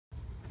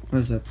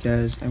What's up,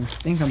 guys? I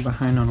think I'm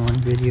behind on one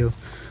video.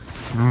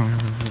 I'm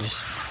just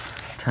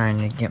trying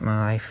to get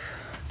my life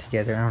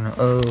together. I don't know.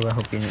 Oh, I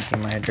hope you didn't see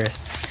my address.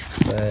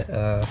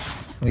 But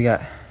we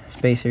got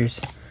spacers.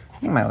 I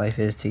think my life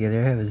is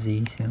together. I have a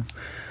Z, so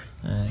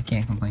I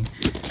can't complain.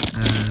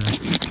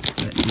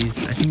 But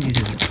these, I think these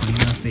are the 20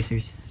 mil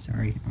spacers.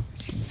 Sorry, I'll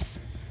put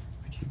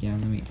you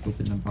down. Let me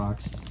open the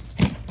box.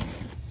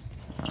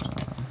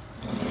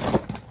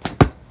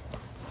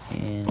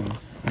 And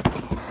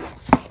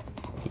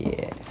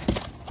yeah,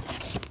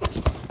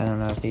 I don't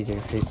know if these are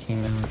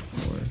 15 mil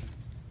or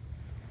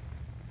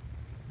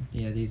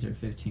yeah, these are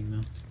 15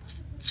 mil.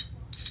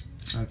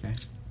 Okay,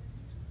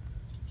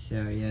 so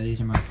yeah,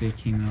 these are my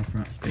 15 mil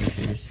front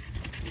spacers.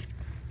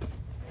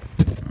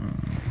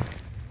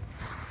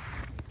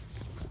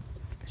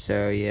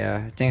 So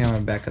yeah, I think I'm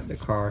gonna back up the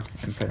car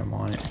and put them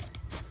on it.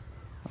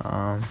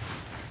 I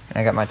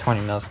got my 20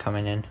 mils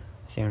coming in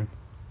soon.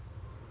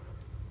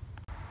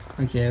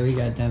 Okay, we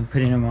got done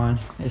putting them on.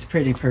 It's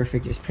pretty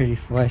perfect. It's pretty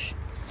flush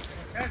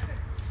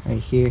right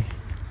here.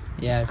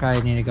 Yeah, I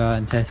probably need to go out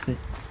and test it.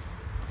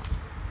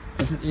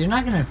 You're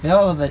not gonna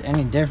feel that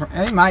any different.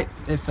 It might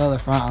feel the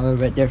front a little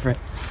bit different,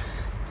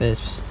 but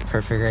it's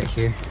perfect right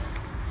here.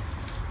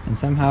 And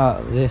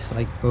somehow this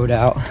like bowed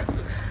out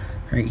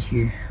right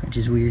here, which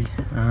is weird.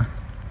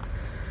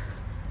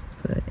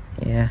 But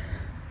yeah,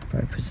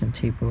 probably put some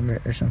tape over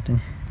it or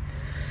something.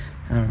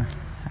 I don't know.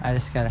 I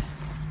just gotta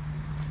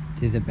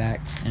do the back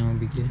and we'll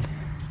be good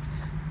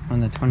when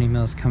the 20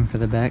 mils come for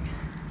the back.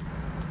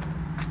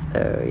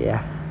 So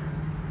yeah.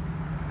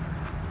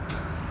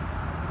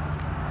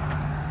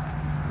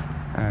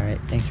 Alright,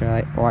 thanks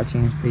for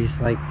watching. Please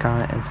like,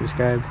 comment, and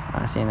subscribe.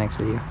 I'll see you next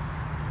video.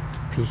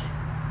 Peace.